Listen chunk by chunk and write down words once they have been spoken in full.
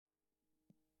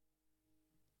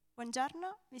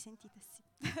Buongiorno, mi sentite? Sì.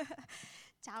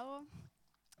 Ciao.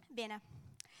 Bene.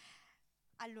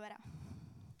 Allora,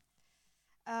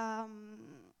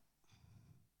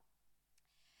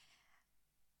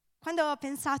 quando ho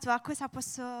pensato a cosa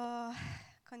posso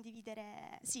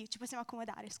condividere, sì, ci possiamo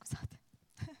accomodare, scusate.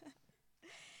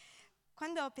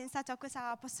 Quando ho pensato a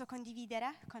cosa posso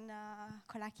condividere con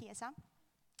la Chiesa,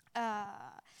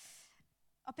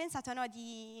 ho pensato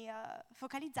di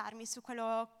focalizzarmi su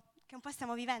quello che un po'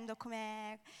 stiamo vivendo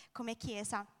come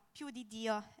Chiesa, più di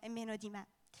Dio e meno di me.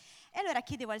 E allora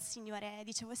chiedevo al Signore,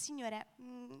 dicevo, Signore,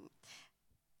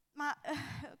 ma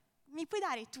mi puoi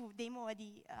dare tu dei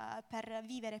modi per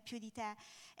vivere più di te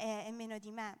e meno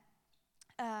di me?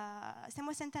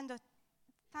 Stiamo sentendo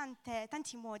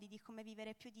tanti modi di come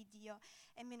vivere più di Dio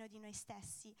e meno di noi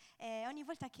stessi. E ogni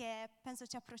volta che penso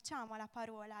ci approcciamo alla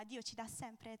parola, Dio ci dà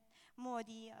sempre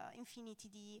modi infiniti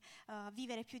di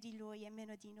vivere più di Lui e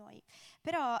meno di noi.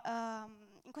 Però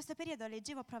in questo periodo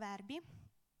leggevo Proverbi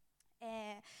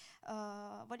e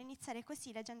voglio iniziare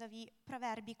così leggendovi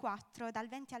Proverbi 4 dal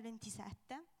 20 al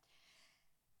 27,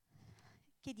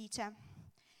 che dice: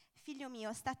 Figlio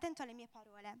mio, sta attento alle mie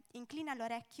parole, inclina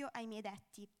l'orecchio ai miei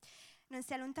detti. Non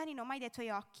si allontanino mai dai tuoi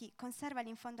occhi, conservali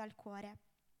in fondo al cuore,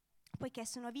 poiché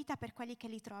sono vita per quelli che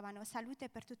li trovano, salute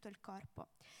per tutto il corpo.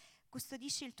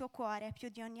 Custodisci il tuo cuore più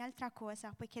di ogni altra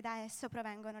cosa, poiché da esso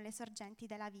provengono le sorgenti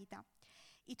della vita.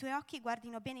 I tuoi occhi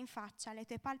guardino bene in faccia, le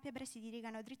tue palpebre si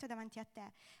dirigano dritto davanti a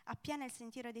te, appiana il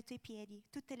sentiero dei tuoi piedi,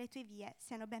 tutte le tue vie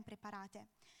siano ben preparate.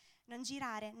 Non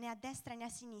girare né a destra né a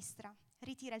sinistra,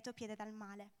 ritira il tuo piede dal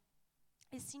male.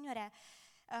 Il Signore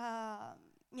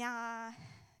mi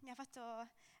ha fatto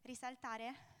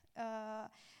risaltare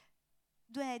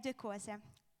due cose: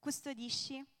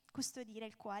 custodire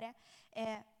il cuore,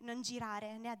 e non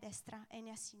girare né a destra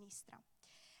né a sinistra.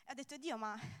 Ho detto: Dio,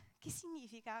 ma che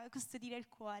significa custodire il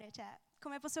cuore? Cioè,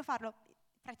 come posso farlo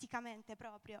praticamente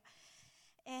proprio?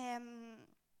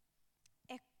 E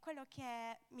quello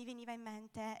che mi veniva in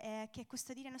mente è che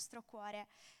custodire il nostro cuore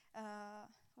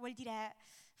vuol dire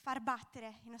far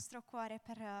battere il nostro cuore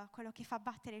per quello che fa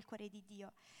battere il cuore di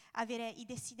Dio, avere i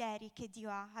desideri che Dio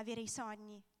ha, avere i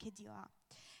sogni che Dio ha.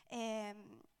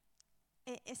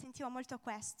 E sentivo molto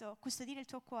questo: custodire il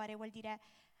tuo cuore vuol dire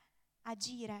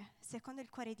agire secondo il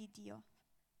cuore di Dio,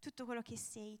 tutto quello che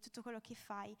sei, tutto quello che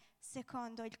fai,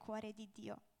 secondo il cuore di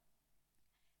Dio.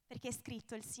 Perché è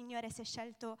scritto: il Signore si è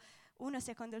scelto uno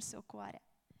secondo il suo cuore.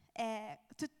 E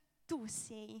tu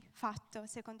sei fatto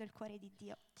secondo il cuore di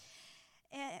Dio.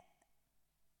 E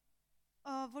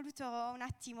ho voluto un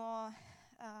attimo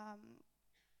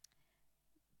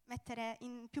mettere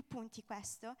in più punti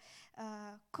questo,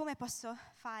 come posso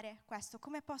fare questo,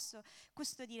 come posso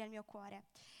custodire il mio cuore.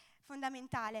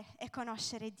 Fondamentale è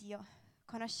conoscere Dio,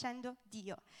 conoscendo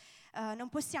Dio. Non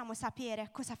possiamo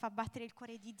sapere cosa fa battere il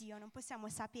cuore di Dio, non possiamo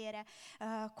sapere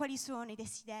quali sono i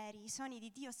desideri, i sogni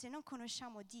di Dio se non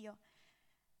conosciamo Dio.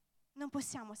 Non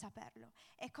possiamo saperlo.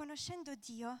 E conoscendo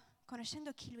Dio,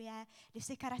 conoscendo chi Lui è, le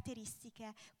sue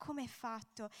caratteristiche, come è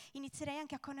fatto, inizierei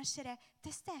anche a conoscere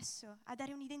te stesso, a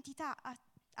dare un'identità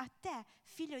a te,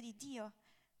 figlio di Dio,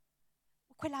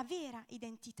 quella vera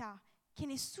identità che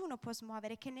nessuno può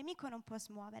smuovere, che il nemico non può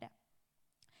smuovere.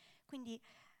 Quindi,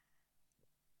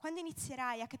 quando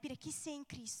inizierai a capire chi sei in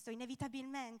Cristo,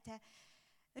 inevitabilmente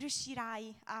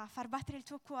riuscirai a far battere il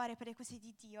tuo cuore per le cose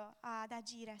di Dio, ad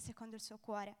agire secondo il suo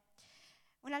cuore.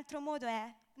 Un altro modo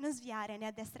è non sviare né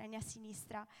a destra né a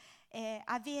sinistra,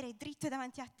 avere dritto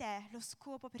davanti a te lo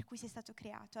scopo per cui sei stato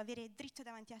creato, avere dritto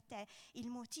davanti a te il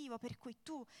motivo per cui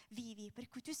tu vivi, per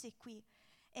cui tu sei qui.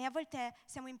 E a volte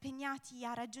siamo impegnati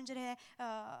a raggiungere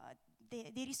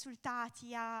dei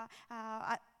risultati, a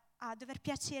dover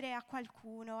piacere a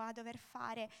qualcuno, a dover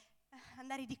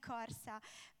andare di corsa.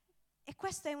 E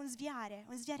questo è un sviare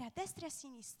a destra e a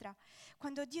sinistra.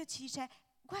 Quando Dio ci dice: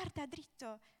 guarda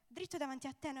dritto davanti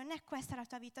a te, non è questa la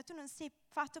tua vita, tu non sei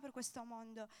fatto per questo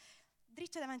mondo.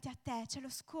 Dritto davanti a te c'è lo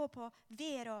scopo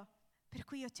vero per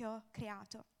cui io ti ho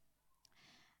creato.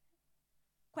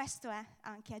 Questo è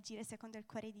anche agire secondo il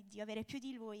cuore di Dio, avere più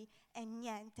di Lui e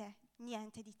niente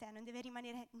di te, non deve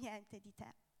rimanere niente di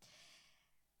te.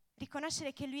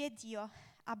 Riconoscere che Lui è Dio,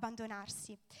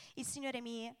 abbandonarsi. Il Signore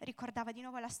mi ricordava di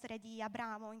nuovo la storia di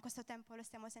Abramo, in questo tempo lo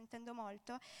stiamo sentendo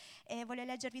molto, e voglio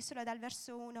leggervi solo dal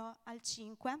verso 1 al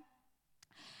 5,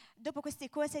 dopo queste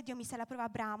cose Dio mise alla prova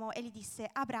Abramo e gli disse: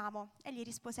 Abramo, e gli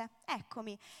rispose: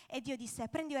 eccomi. E Dio disse: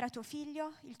 prendi ora tuo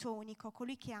figlio, il tuo unico,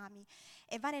 colui che ami,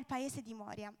 e va nel paese di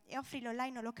Moria e offrilo là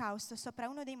in olocausto sopra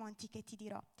uno dei monti che ti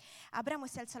dirò. Abramo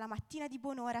si alzò la mattina di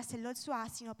buon'ora, sellò il suo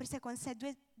asino, prese con sé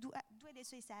due dei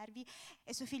suoi servi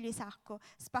e suo figlio Isacco,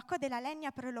 spaccò della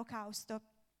legna per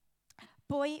l'olocausto.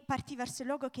 Poi partì verso il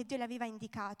luogo che Dio le aveva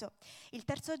indicato. Il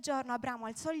terzo giorno Abramo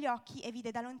alzò gli occhi e vide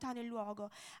da lontano il luogo.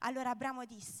 Allora Abramo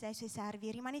disse ai suoi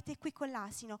servi: rimanete qui con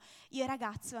l'asino, io e il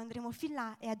ragazzo andremo fin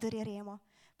là e adoreremo,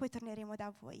 poi torneremo da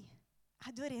voi.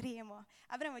 Adoreremo.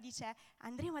 Abramo dice: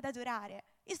 andremo ad adorare.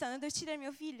 Io sto andando a uccidere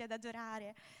mio figlio ad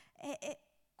adorare. E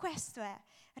questo è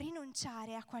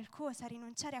rinunciare a qualcosa,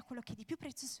 rinunciare a quello che di più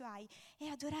prezioso hai e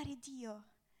adorare Dio.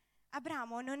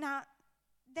 Abramo non ha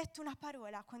detto una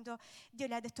parola quando Dio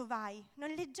le ha detto vai. Non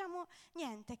leggiamo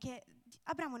niente, che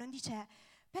Abramo non dice: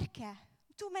 perché?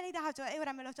 Tu me l'hai dato e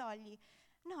ora me lo togli.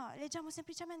 No, leggiamo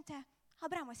semplicemente: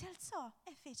 Abramo si alzò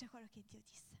e fece quello che Dio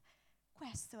disse.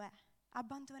 Questo è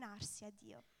abbandonarsi a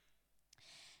Dio.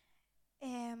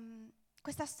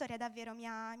 Questa storia davvero mi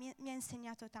ha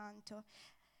insegnato tanto,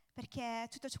 perché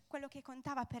tutto quello che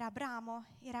contava per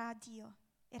Abramo era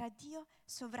Dio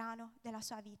sovrano della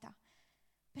sua vita.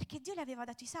 Perché Dio le aveva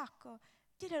dato Isacco,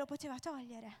 Dio glielo poteva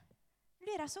togliere.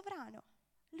 Lui era sovrano,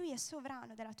 lui è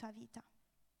sovrano della tua vita.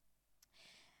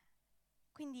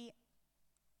 Quindi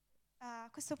a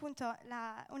questo punto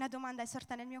una domanda è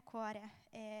sorta nel mio cuore,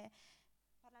 e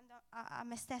parlando a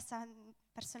me stessa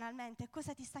personalmente: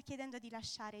 cosa ti sta chiedendo di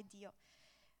lasciare Dio?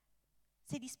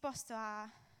 Sei disposto a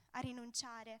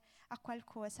rinunciare a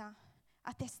qualcosa,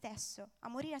 a te stesso, a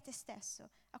morire a te stesso,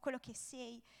 a quello che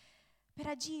sei, per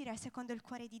agire secondo il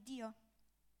cuore di Dio?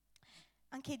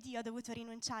 Anche Dio ha dovuto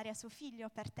rinunciare a suo figlio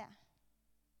per te.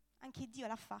 Anche Dio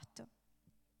l'ha fatto.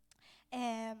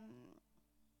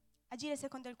 Agire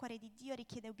secondo il cuore di Dio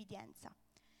richiede obbedienza.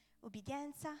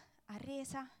 Obbedienza,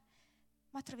 arresa,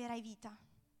 ma troverai vita.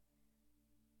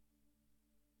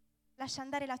 Lascia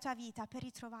andare la tua vita per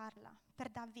ritrovarla, per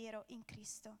davvero in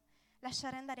Cristo.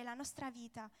 Lasciare andare la nostra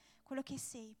vita, quello che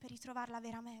sei, per ritrovarla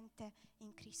veramente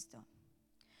in Cristo.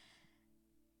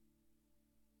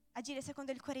 Agire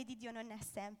secondo il cuore di Dio non è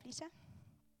semplice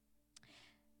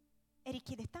e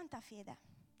richiede tanta fede.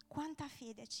 Quanta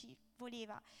fede ci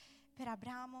voleva per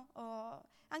Abramo, o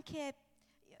anche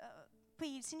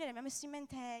poi il Signore mi ha messo in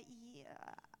mente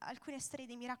alcune storie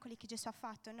dei miracoli che Gesù ha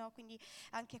fatto, no? Quindi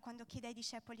anche quando chiede ai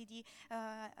discepoli di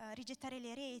rigettare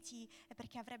le reti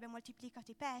perché avrebbe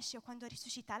moltiplicato i pesci, o quando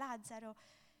risuscita Lazzaro.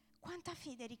 Quanta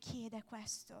fede richiede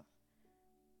questo?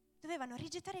 Dovevano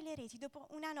rigettare le reti dopo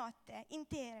una notte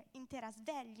intera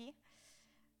svegli,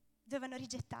 dovevano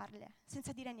rigettarle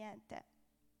senza dire niente,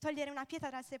 togliere una pietra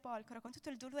dal sepolcro con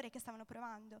tutto il dolore che stavano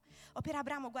provando. O per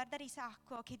Abramo guardare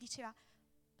Isacco che diceva: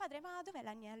 padre, ma dov'è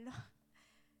l'agnello?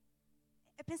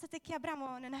 E pensate che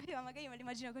Abramo non aveva, magari me lo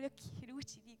immagino con gli occhi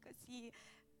lucidi così,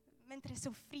 mentre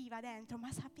soffriva dentro,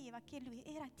 ma sapeva che lui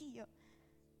era Dio.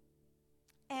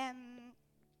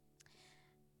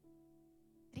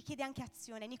 Richiede anche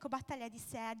azione. Nico Battaglia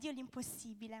disse: a Dio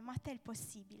l'impossibile, ma a te il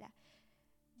possibile.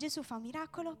 Gesù fa un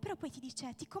miracolo, però poi ti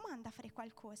dice, ti comanda a fare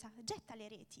qualcosa, getta le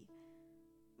reti.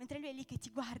 Mentre lui è lì che ti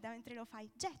guarda mentre lo fai,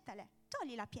 gettale,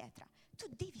 togli la pietra. Tu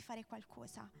devi fare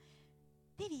qualcosa,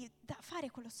 devi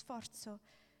fare quello sforzo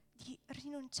di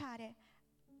rinunciare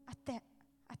a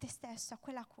te stesso, a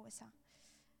quella cosa.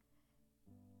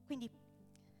 Quindi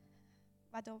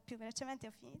vado più velocemente,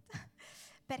 ho finito.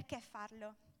 Perché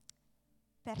farlo?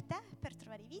 Per te, per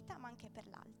trovare vita, ma anche per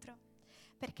l'altro.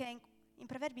 Perché in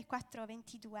Proverbi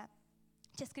 4:22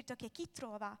 c'è scritto che chi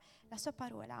trova la sua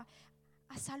parola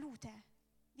ha salute.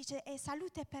 Dice, è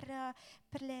salute per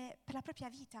la propria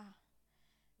vita.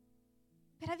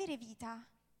 Per avere vita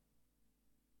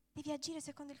devi agire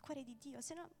secondo il cuore di Dio,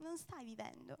 se no non stai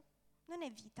vivendo, non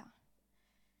è vita.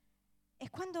 E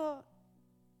quando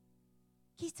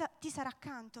chi ti sarà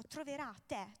accanto troverà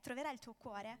te, troverà il tuo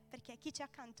cuore, perché chi c'è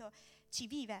accanto ci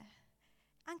vive.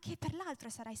 Anche per l'altro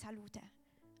sarai salute,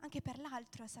 anche per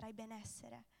l'altro sarai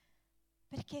benessere,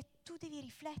 perché tu devi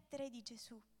riflettere di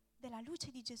Gesù, della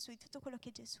luce di Gesù, di tutto quello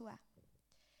che Gesù è.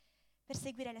 Per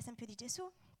seguire l'esempio di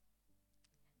Gesù,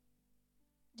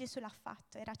 Gesù l'ha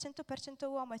fatto, era 100%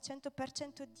 uomo e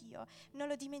 100% Dio. Non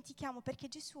lo dimentichiamo, perché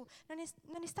Gesù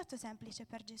non è stato semplice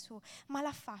per Gesù, ma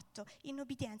l'ha fatto in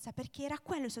obbedienza, perché era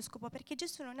quello il suo scopo, perché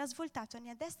Gesù non ha svoltato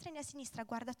né a destra né a sinistra, ha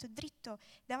guardato dritto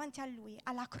davanti a lui,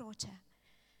 alla croce.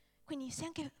 Quindi se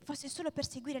anche fosse solo per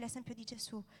seguire l'esempio di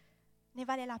Gesù, ne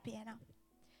vale la pena.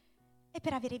 E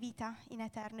per avere vita in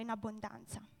eterno, in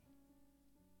abbondanza,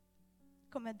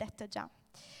 come ho detto già.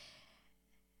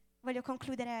 Voglio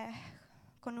concludere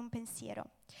con un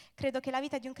pensiero. Credo che la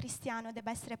vita di un cristiano debba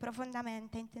essere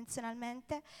profondamente,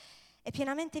 intenzionalmente e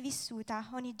pienamente vissuta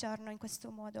ogni giorno in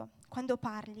questo modo. Quando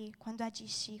parli, quando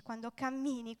agisci, quando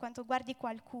cammini, quando guardi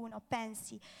qualcuno,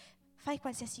 pensi, fai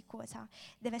qualsiasi cosa,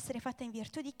 deve essere fatta in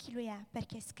virtù di chi Lui è,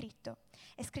 perché è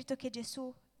scritto che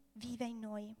Gesù vive in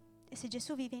noi. E se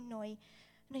Gesù vive in noi,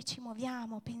 noi ci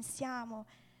muoviamo, pensiamo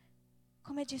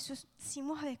come Gesù si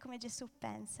muove, come Gesù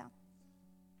pensa.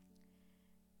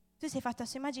 Tu sei fatto a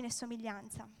sua immagine e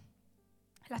somiglianza.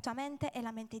 La tua mente è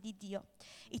la mente di Dio.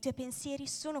 I tuoi pensieri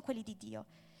sono quelli di Dio,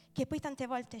 che poi tante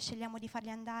volte scegliamo di farli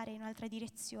andare in un'altra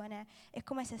direzione. È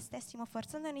come se stessimo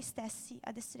forzando noi stessi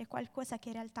ad essere qualcosa che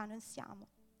in realtà non siamo.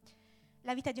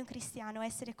 La vita di un cristiano è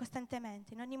essere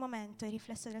costantemente, in ogni momento, il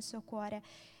riflesso del suo cuore,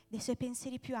 dei suoi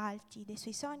pensieri più alti, dei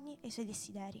suoi sogni e i suoi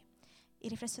desideri, il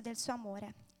riflesso del suo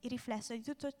amore, il riflesso di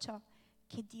tutto ciò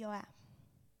che Dio è.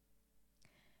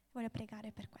 Voglio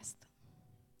pregare per questo.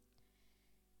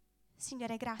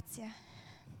 Signore, grazie.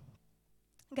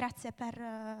 Grazie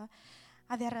per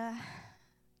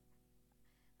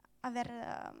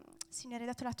Signore,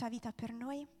 dato la tua vita per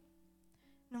noi.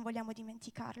 Non vogliamo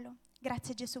dimenticarlo.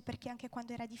 Grazie Gesù, perché anche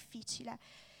quando era difficile,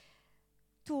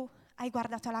 tu hai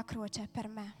guardato alla croce per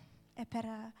me e per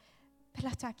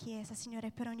la tua Chiesa,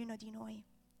 Signore, per ognuno di noi.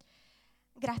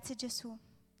 Grazie Gesù.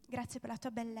 Grazie per la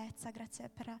tua bellezza, grazie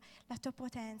per la tua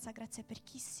potenza, grazie per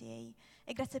chi sei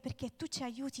e grazie perché tu ci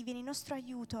aiuti, vieni in nostro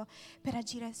aiuto per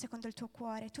agire secondo il tuo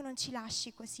cuore. Tu non ci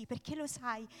lasci così perché lo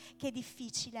sai che è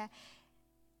difficile.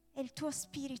 È il tuo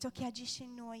spirito che agisce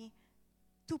in noi.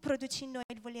 Tu produci in noi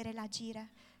il volere e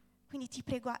l'agire. Quindi ti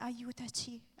prego,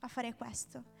 aiutaci a fare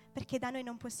questo, perché da noi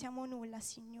non possiamo nulla,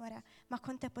 Signore, ma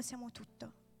con te possiamo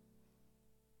tutto.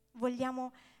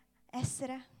 Vogliamo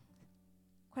essere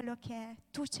quello che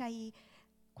tu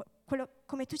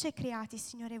come tu ci hai creati,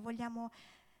 Signore, vogliamo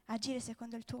agire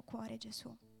secondo il tuo cuore,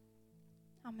 Gesù.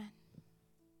 Amen.